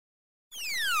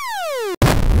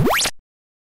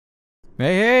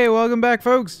Hey, welcome back,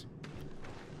 folks.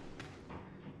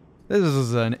 This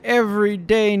is an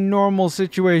everyday normal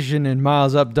situation in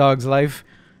Miles Updog's life.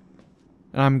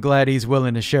 And I'm glad he's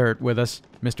willing to share it with us.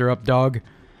 Mr. Updog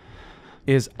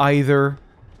is either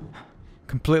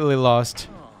completely lost.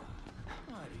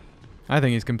 I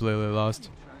think he's completely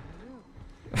lost.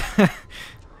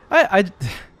 I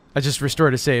just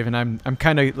restored a save, and I'm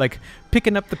kind of like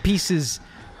picking up the pieces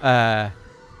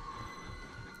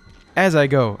as I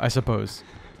go, I suppose.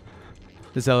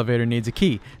 This elevator needs a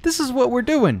key. This is what we're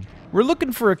doing. We're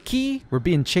looking for a key. We're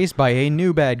being chased by a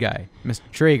new bad guy, Mr.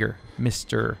 Traeger.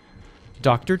 Mr.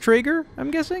 Dr. Traeger, I'm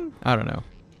guessing? I don't know.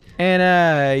 And,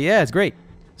 yeah, it's great.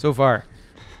 So far.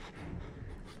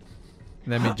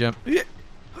 Let me jump.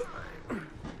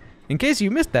 In case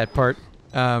you missed that part,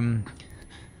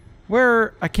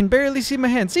 where I can barely see my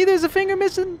hand. See, there's a finger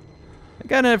missing? I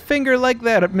got a finger like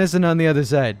that missing on the other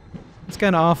side. It's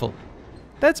kind of awful.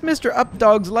 That's Mr.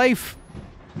 Updog's life.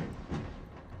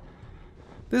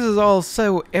 This is all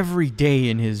so everyday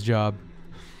in his job.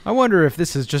 I wonder if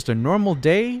this is just a normal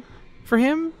day for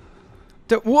him?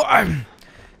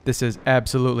 This is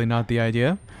absolutely not the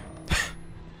idea.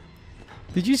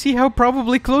 Did you see how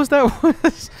probably close that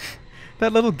was?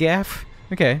 That little gaff?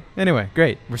 Okay, anyway,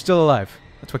 great. We're still alive.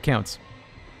 That's what counts.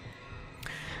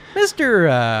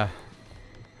 Mr.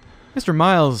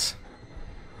 Miles,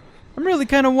 I'm really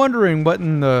kind of wondering what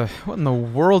in the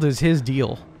world is his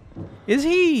deal. Is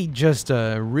he just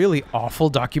a really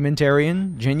awful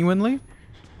documentarian, genuinely?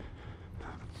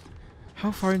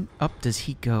 How far up does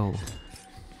he go?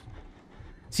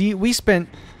 See, we spent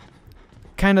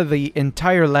kind of the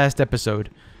entire last episode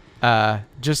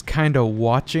just kind of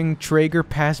watching Traeger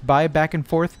pass by back and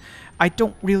forth. I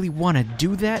don't really want to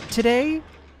do that today.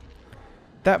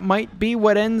 That might be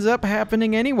what ends up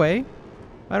happening anyway.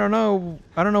 I don't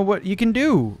know what you can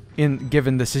do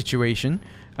given the situation.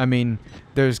 I mean,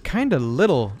 there's kind of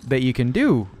little that you can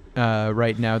do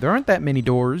right now. There aren't that many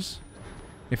doors.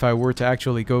 If I were to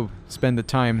actually go spend the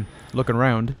time looking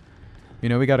around. You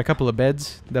know, we got a couple of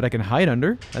beds that I can hide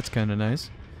under. That's kind of nice.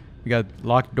 We got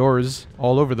locked doors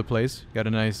all over the place. Got a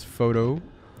nice photo.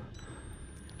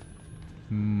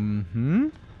 Mm-hmm.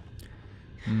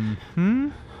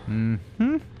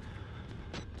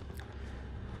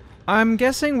 I'm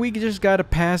guessing we just gotta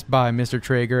pass by Mr.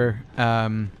 Traeger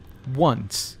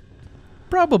once.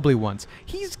 Probably once.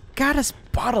 He's got us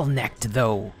bottlenecked,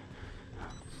 though.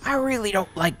 I really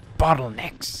don't like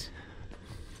bottlenecks.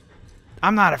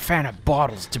 I'm not a fan of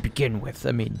bottles to begin with.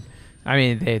 I mean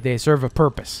they serve a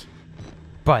purpose.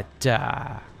 But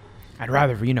I'd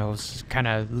rather, you know, kind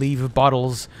of leave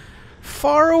bottles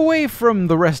far away from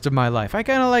the rest of my life. I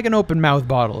kind of like an open mouth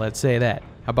bottle, let's say that.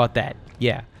 How about that?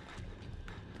 Yeah.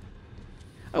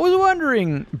 I was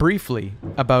wondering briefly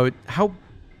about how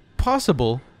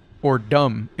possible or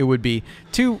dumb it would be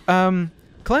to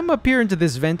climb up here into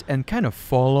this vent and kind of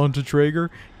fall onto Traeger.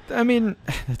 I mean,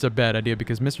 that's a bad idea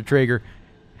because Mr. Traeger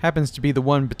happens to be the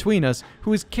one between us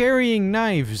who is carrying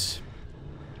knives.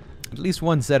 At least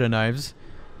one set of knives,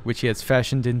 which he has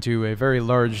fashioned into a very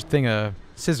large thing of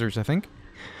scissors, I think.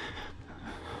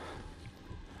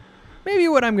 Maybe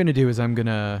what I'm going to do is I'm going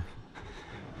to...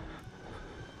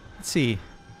 Let's see.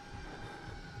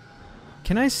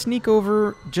 Can I sneak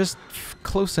over just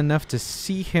close enough to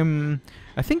see him?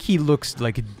 I think he looks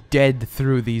like dead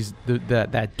through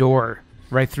that door,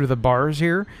 right through the bars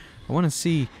here. I want to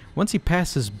see, once he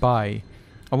passes by,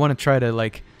 I want to try to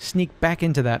like sneak back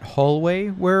into that hallway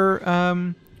where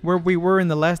we were in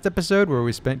the last episode, where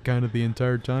we spent kind of the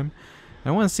entire time.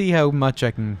 I want to see how much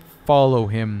I can follow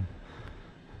him.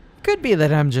 Could be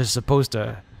that I'm just supposed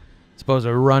to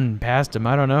run past him.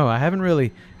 I don't know. I hadn't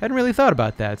really thought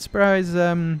about that. Surprised,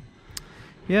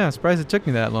 yeah, surprised it took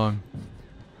me that long.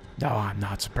 No, I'm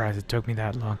not surprised it took me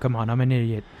that long. Come on, I'm an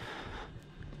idiot.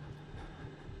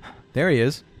 There he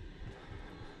is.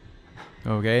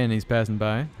 Okay, and he's passing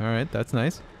by. Alright, that's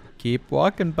nice. Keep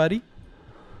walking, buddy.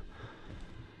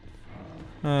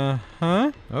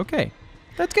 Uh-huh. Okay.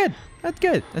 That's good. That's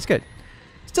good. That's good.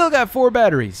 Still got 4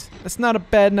 batteries. That's not a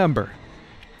bad number.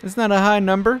 It's not a high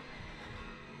number.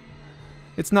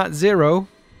 It's not 0.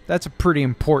 That's a pretty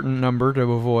important number to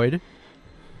avoid.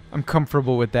 I'm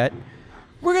comfortable with that.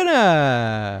 We're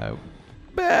gonna...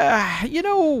 you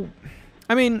know...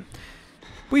 I mean,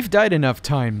 we've died enough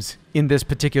times in this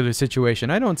particular situation.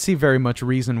 I don't see very much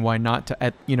reason why not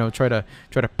to, you know, try to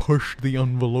push the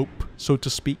envelope, so to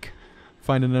speak.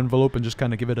 Find an envelope and just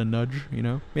kind of give it a nudge, you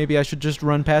know? Maybe I should just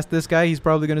run past this guy. He's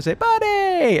probably going to say,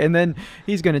 buddy! And then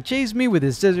he's going to chase me with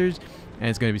his scissors, and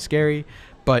it's going to be scary.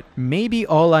 But maybe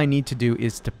all I need to do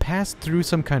is to pass through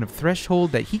some kind of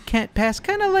threshold that he can't pass,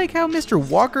 kind of like how Mr.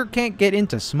 Walker can't get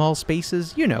into small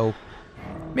spaces, you know.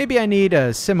 Maybe I need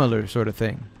a similar sort of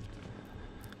thing.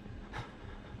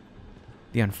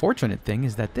 The unfortunate thing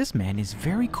is that this man is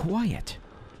very quiet.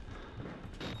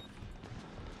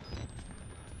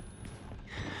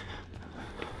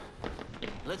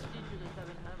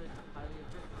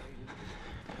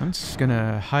 I'm just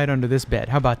gonna hide under this bed.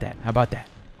 How about that? How about that?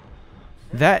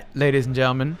 That, ladies and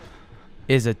gentlemen,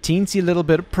 is a teensy little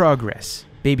bit of progress.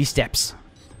 Baby steps.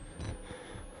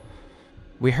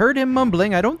 We heard him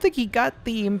mumbling. I don't think he got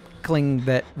the inkling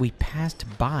that we passed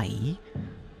by.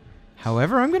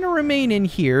 However, I'm going to remain in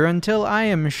here until I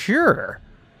am sure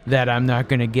that I'm not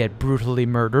going to get brutally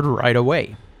murdered right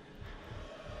away.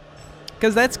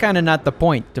 Because that's kind of not the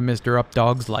point to Mr.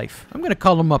 Updog's life. I'm going to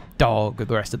call him Updog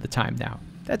the rest of the time now.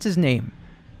 That's his name.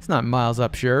 It's not Miles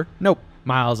Upshur. Nope.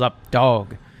 Miles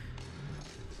Updog.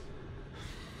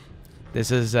 This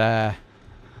is a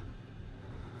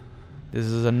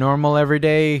normal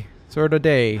everyday sort of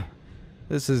day.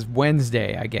 This is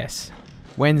Wednesday, I guess.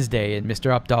 Wednesday in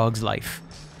Mr. Updog's life.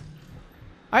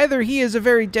 Either he is a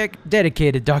very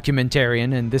dedicated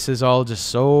documentarian and this is all just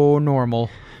so normal.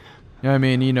 I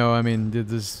mean, you know,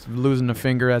 this losing a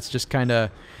finger, that's just kind of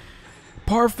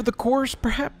par for the course,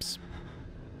 perhaps.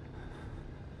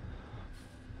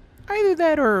 Either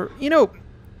that or, you know,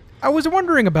 I was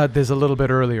wondering about this a little bit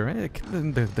earlier.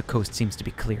 The coast seems to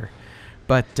be clear.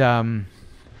 But, I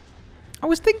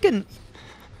was thinking,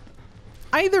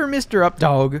 either Mr.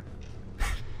 Updog,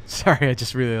 sorry, I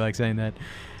just really like saying that.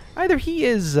 Either he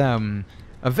is, a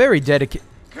very dedicated...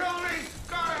 Kill me!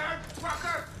 Go ahead,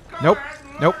 fucker! Go Nope, ahead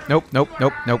and nope, learn. nope, nope, What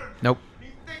nope, nope, happened? nope. You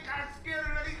think I'm scared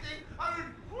of anything other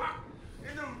than what?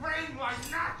 In the rain like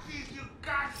Nazis, you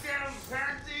goddamn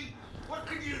pansy! What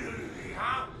could you do to me,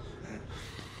 huh?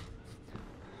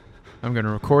 I'm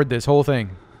gonna record this whole thing.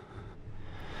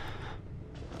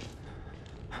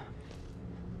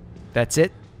 That's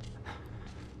it?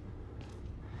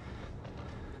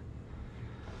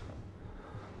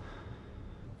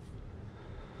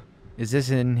 Is this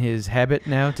in his habit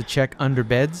now to check under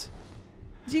beds?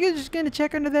 Is he just gonna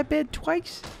check under that bed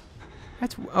twice?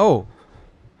 That's... oh.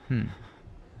 Yeah,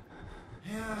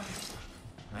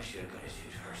 I should have got his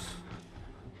feet first.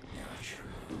 Yeah, I should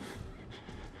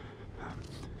have.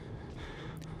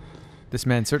 This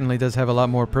man certainly does have a lot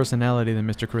more personality than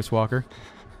Mr. Chris Walker.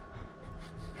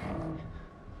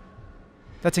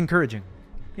 That's encouraging.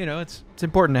 You know, it's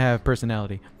important to have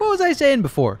personality. What was I saying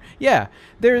before? Yeah,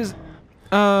 there's...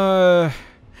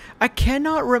 I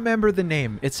cannot remember the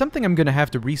name. It's something I'm going to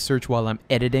have to research while I'm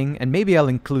editing, and maybe I'll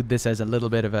include this as a little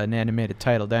bit of an animated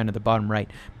title down at the bottom right.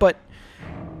 But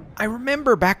I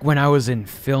remember back when I was in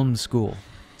film school,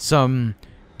 some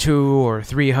 200 or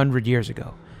 300 years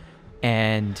ago,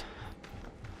 and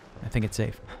I think it's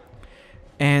safe.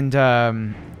 And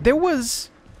there was,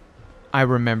 I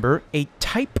remember, a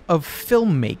type of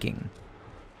filmmaking.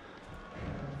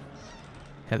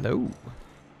 Hello.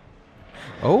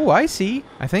 Oh, I see.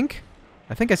 I think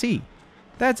I see.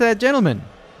 That's that gentleman.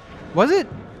 Was it?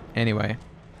 Anyway.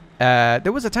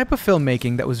 There was a type of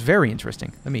filmmaking that was very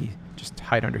interesting. Let me just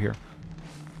hide under here.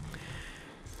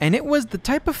 And it was the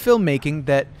type of filmmaking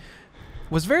that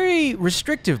was very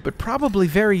restrictive, but probably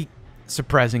very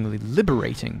surprisingly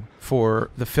liberating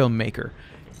for the filmmaker.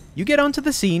 You get onto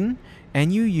the scene,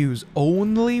 and you use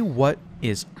only what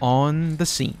is on the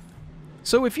scene.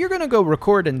 So if you're going to go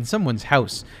record in someone's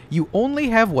house, you only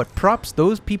have what props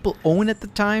those people own at the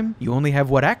time. You only have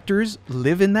what actors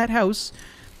live in that house.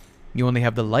 You only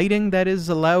have the lighting that is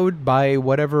allowed by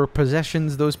whatever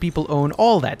possessions those people own,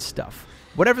 all that stuff.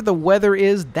 Whatever the weather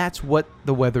is, that's what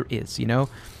the weather is, you know?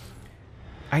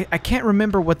 I can't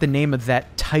remember what the name of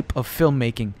that type of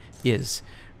filmmaking is,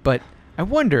 but I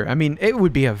wonder, I mean, it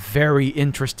would be a very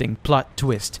interesting plot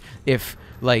twist if,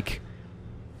 like...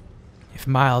 if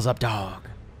Miles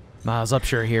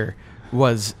Upshur here,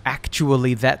 was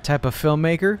actually that type of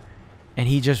filmmaker, and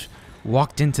he just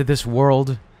walked into this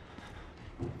world,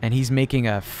 and he's making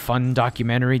a fun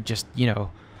documentary, just, you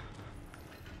know...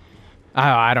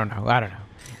 I don't know.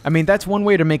 I mean, that's one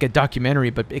way to make a documentary,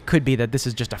 but it could be that this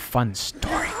is just a fun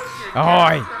story.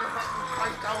 Oh,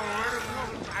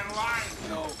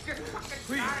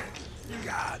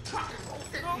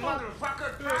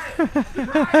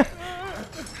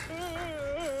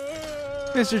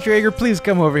 Mr. Traeger, please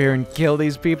come over here and kill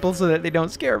these people so that they don't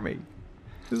scare me.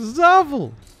 This is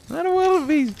awful. I don't want to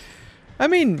be... I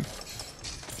mean,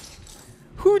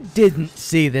 who didn't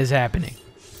see this happening?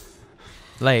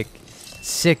 Like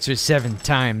 6 or 7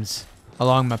 times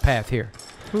along my path here.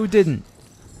 Who didn't?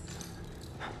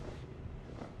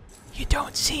 You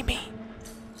don't see me.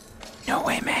 No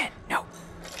way, man. No.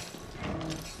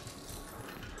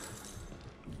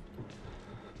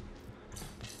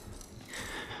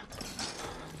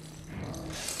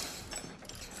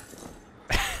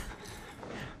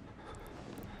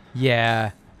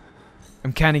 Yeah.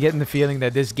 I'm kind of getting the feeling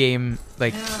that this game,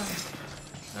 like... Yeah.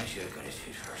 I should have got his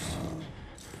feet first.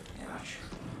 Ouch.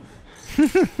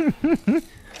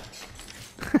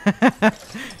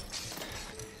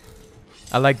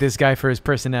 I like this guy for his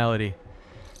personality.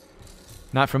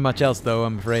 Not for much else, though,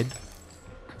 I'm afraid.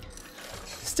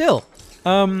 Still,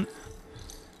 yeah,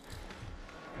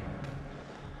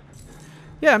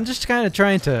 I'm just kind of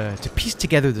trying to piece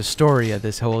together the story of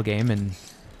this whole game, and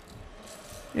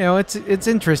you know, it's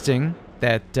interesting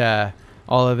that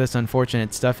all of this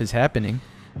unfortunate stuff is happening,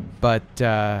 but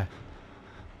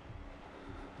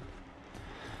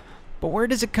where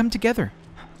does it come together?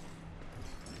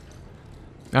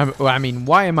 I mean,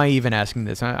 why am I even asking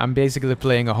this? I'm basically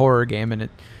playing a horror game, and it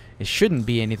shouldn't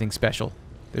be anything special.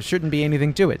 There shouldn't be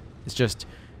anything to it. It's just,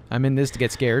 I'm in this to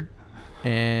get scared,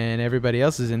 and everybody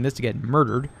else is in this to get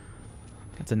murdered.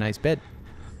 That's a nice bed.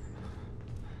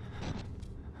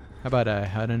 How about a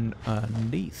hut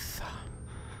underneath?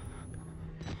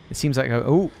 It seems like,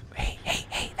 oh, hey,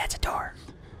 that's a door.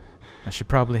 I should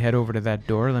probably head over to that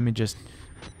door. Let me just...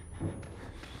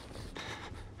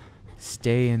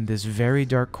 stay in this very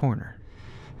dark corner.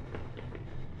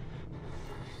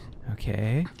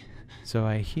 Okay. So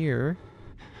I hear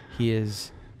he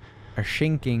is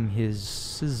shinking his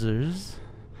scissors.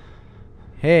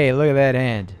 Hey, look at that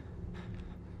hand.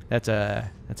 That's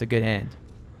a good hand.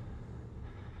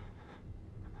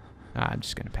 I'm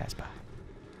just gonna pass by.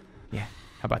 Yeah,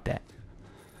 how about that?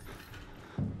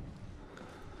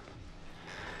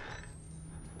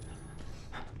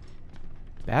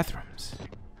 Bathrooms.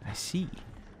 I see.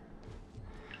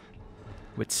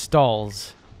 With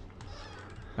stalls.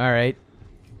 Alright.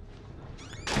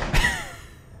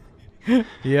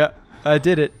 Yeah, I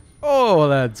did it. Oh,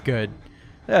 that's good.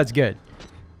 That's good.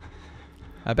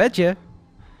 I bet you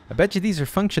these are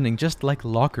functioning just like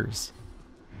lockers.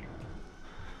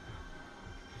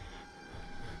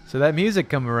 So that music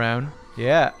come around.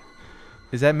 Yeah.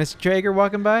 Is that Mr. Traeger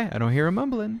walking by? I don't hear him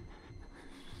mumbling.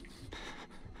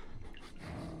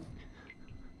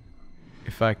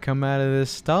 If I come out of this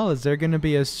stall, is there going to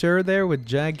be a sir there with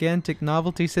gigantic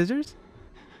novelty scissors?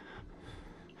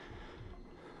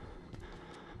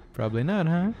 Probably not,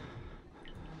 huh?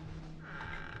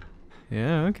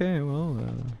 Yeah, okay, well,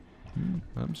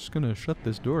 I'm just going to shut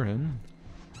this door in.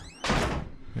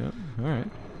 Yep,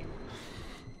 alright.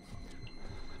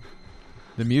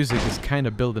 The music is kind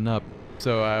of building up,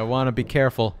 so I want to be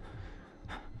careful.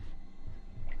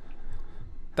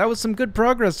 That was some good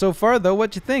progress so far, though.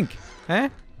 What you think? Eh?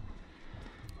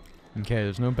 Okay,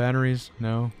 there's no batteries.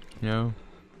 No.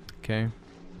 Okay.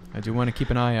 I do want to keep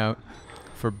an eye out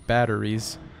for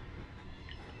batteries.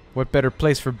 What better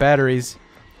place for batteries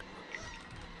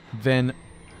than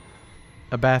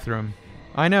a bathroom?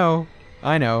 I know.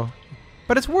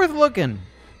 But it's worth looking.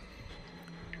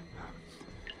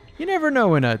 You never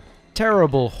know in a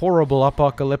terrible, horrible,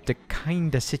 apocalyptic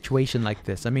kind of situation like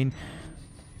this. I mean...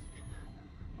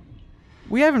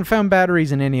 we haven't found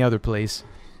batteries in any other place.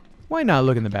 Why not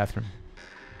look in the bathroom?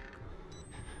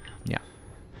 Yeah.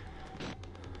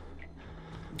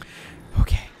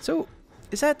 Okay, so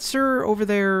is that sir over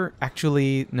there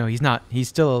actually... no, he's not. He's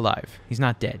still alive. He's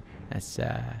not dead. That's,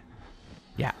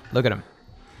 yeah, look at him.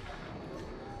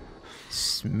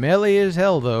 Smelly as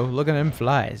hell, though. Look at them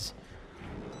flies.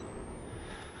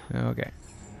 Okay.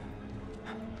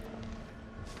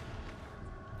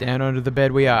 Down under the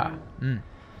bed we are.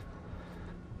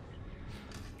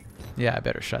 Yeah, I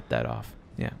better shut that off.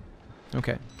 Yeah.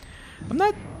 Okay. I'm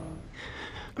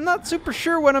not super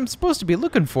sure what I'm supposed to be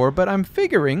looking for, but I'm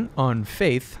figuring on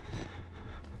faith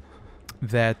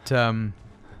that I'm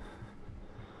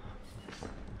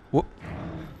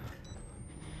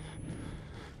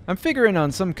figuring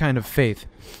on some kind of faith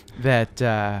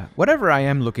that whatever I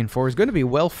am looking for is going to be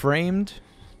well framed.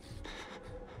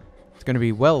 It's going to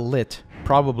be well lit,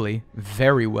 probably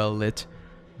very well lit.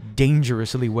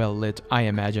 Dangerously well lit, I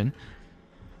imagine.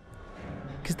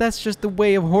 Because that's just the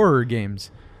way of horror games.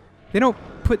 They don't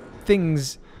put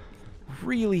things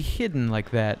really hidden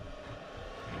like that.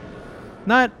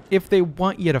 Not if they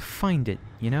want you to find it,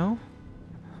 you know?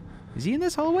 Is he in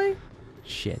this hallway?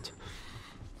 Shit.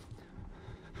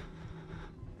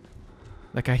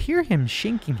 Like, I hear him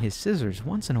shinking his scissors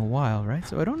once in a while, right?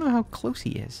 So I don't know how close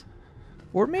he is.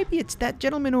 Or maybe it's that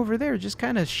gentleman over there just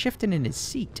kind of shifting in his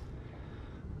seat.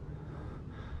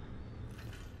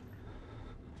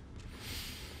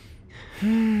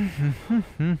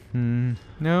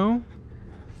 No?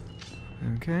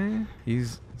 Okay.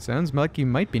 Sounds like he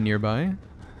might be nearby.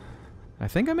 I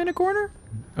think I'm in a corner?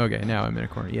 Okay, now I'm in a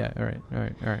corner. Yeah, alright,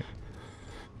 alright, alright.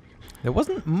 There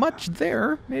wasn't much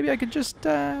there. Maybe I could just,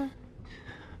 Man.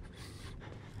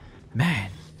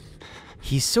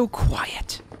 He's so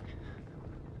quiet.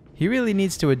 He really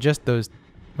needs to adjust those...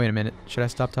 Wait a minute. Should I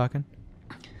stop talking?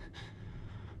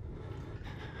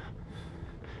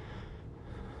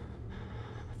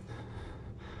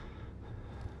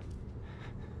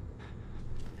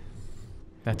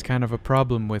 That's kind of a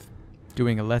problem with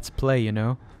doing a Let's Play, you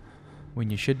know?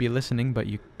 When you should be listening, but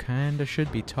you kinda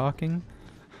should be talking.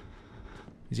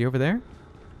 Is he over there?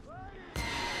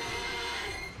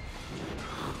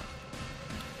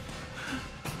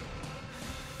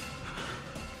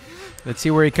 Let's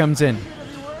see where he comes in. You're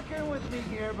gonna be working with me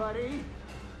here, buddy.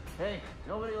 Hey,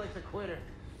 nobody likes a quitter.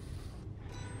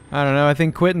 I don't know, I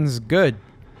think quitting's good.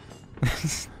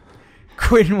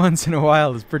 Quitting once in a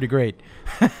while is pretty great.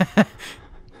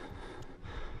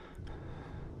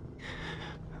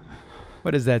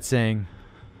 What is that saying?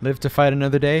 Live to fight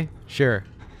another day? Sure.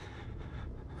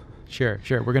 Sure,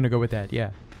 we're gonna go with that, yeah.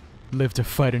 Live to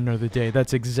fight another day.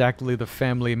 That's exactly the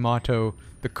family motto,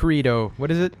 the credo.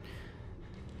 What is it?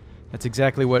 That's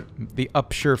exactly what the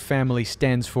Upshur family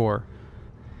stands for.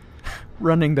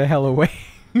 Running the hell away.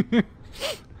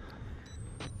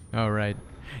 Alright.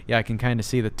 Yeah, I can kind of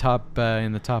see the top,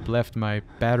 in the top left, my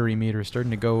battery meter is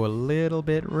starting to go a little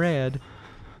bit red.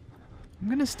 I'm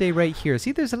gonna stay right here.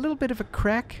 See, there's a little bit of a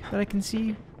crack that I can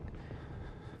see.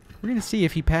 We're gonna see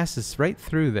if he passes right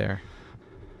through there.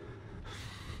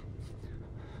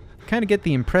 Kind of get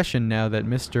the impression now that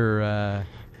Mr.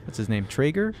 What's his name?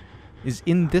 Traeger is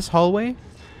in this hallway.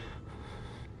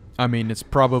 I mean, it's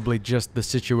probably just the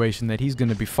situation that he's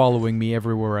gonna be following me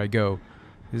everywhere I go.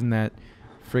 Isn't that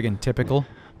friggin' typical?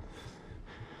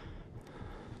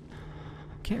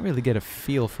 Can't really get a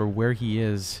feel for where he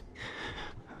is.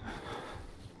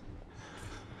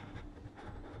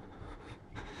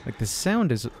 Like, the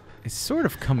sound is sort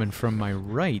of coming from my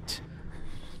right.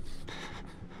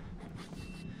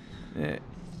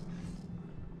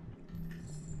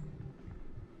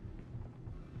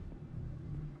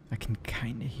 I can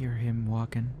kind of hear him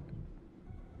walking.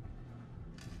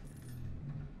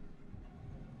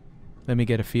 Let me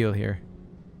get a feel here.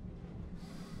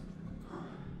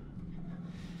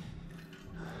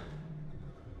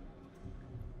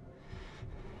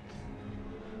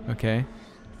 Okay.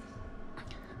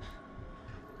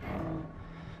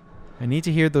 I need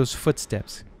to hear those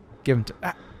footsteps. Give them to...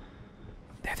 Ah!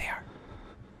 There they are.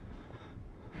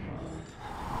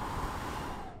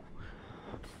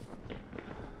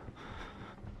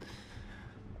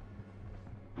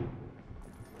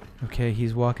 Okay,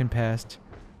 he's walking past.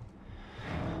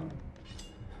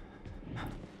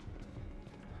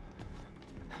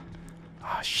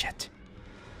 Oh, shit.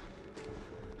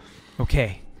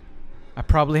 Okay. I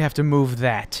probably have to move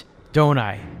that, don't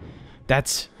I?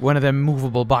 That's one of them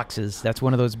movable boxes. That's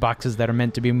one of those boxes that are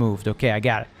meant to be moved. Okay, I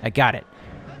got it. I got it.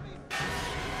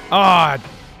 Ah! Oh,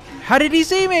 how did he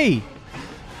see me?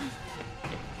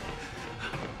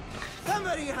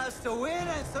 Somebody has to win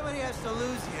and somebody has to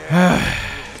lose here.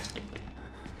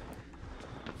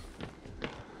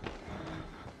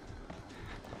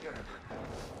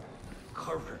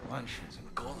 Carver luncheons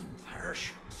and golden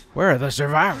parachutes. Where are the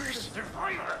survivors?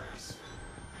 Survivors!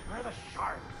 Where are the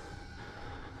sharks?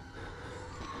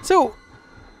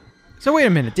 So wait a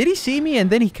minute. Did he see me and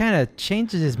then he kind of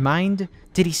changes his mind?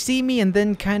 Did he see me and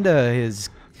then kind of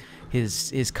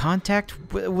his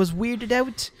contact was weirded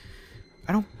out?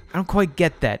 I don't quite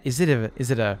get that. Is it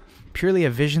a purely a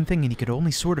vision thing and he could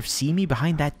only sort of see me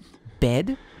behind that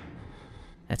bed?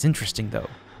 That's interesting though.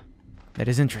 That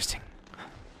is interesting.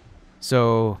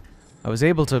 So I was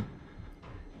able to...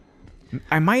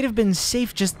 I might have been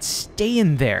safe just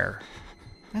staying there.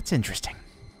 That's interesting.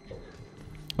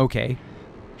 Okay.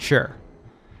 Sure.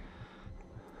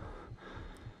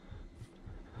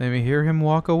 Let me hear him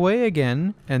walk away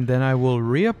again, and then I will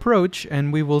reapproach,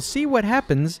 and we will see what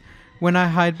happens when I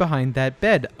hide behind that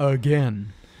bed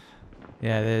again.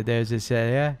 Yeah, there's this,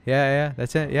 yeah,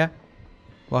 that's it, yeah.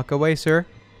 Walk away, sir.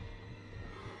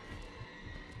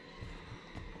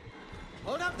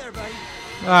 Hold up there, buddy.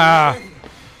 Ah.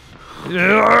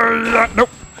 Nope.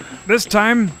 This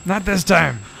time, not this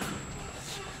time.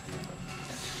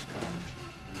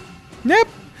 Nope.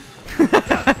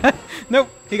 Nope,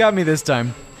 he got me this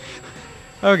time.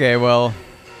 Okay, well,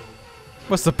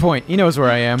 what's the point? He knows where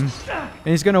I am. And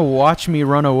he's gonna watch me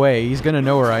run away. He's gonna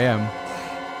know where I am.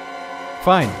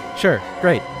 Fine, sure,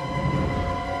 great.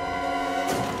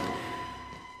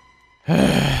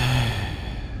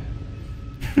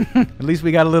 At least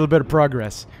we got a little bit of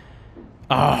progress.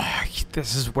 Oh,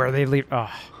 this is where they leave.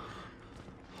 Oh.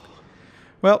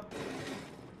 Well,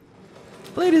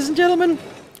 ladies and gentlemen,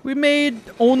 we made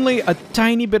only a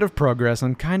tiny bit of progress.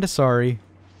 I'm kind of sorry.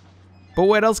 But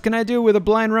what else can I do with a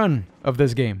blind run of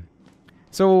this game?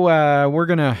 So, we're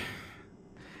gonna...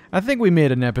 I think we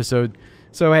made an episode.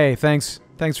 So, hey, thanks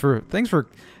for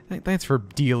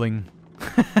dealing.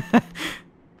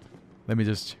 Let me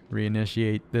just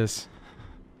reinitiate this.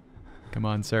 Come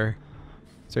on, sir.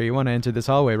 Sir, you want to enter this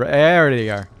hallway, right? There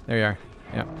you are. There you are.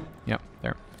 Yep. Yep.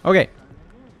 There. Okay.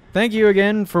 Thank you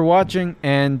again for watching,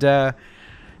 and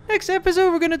next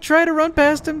episode we're going to try to run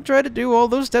past him, try to do all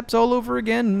those steps all over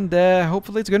again, and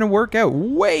hopefully it's going to work out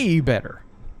way better.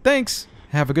 Thanks.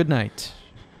 Have a good night.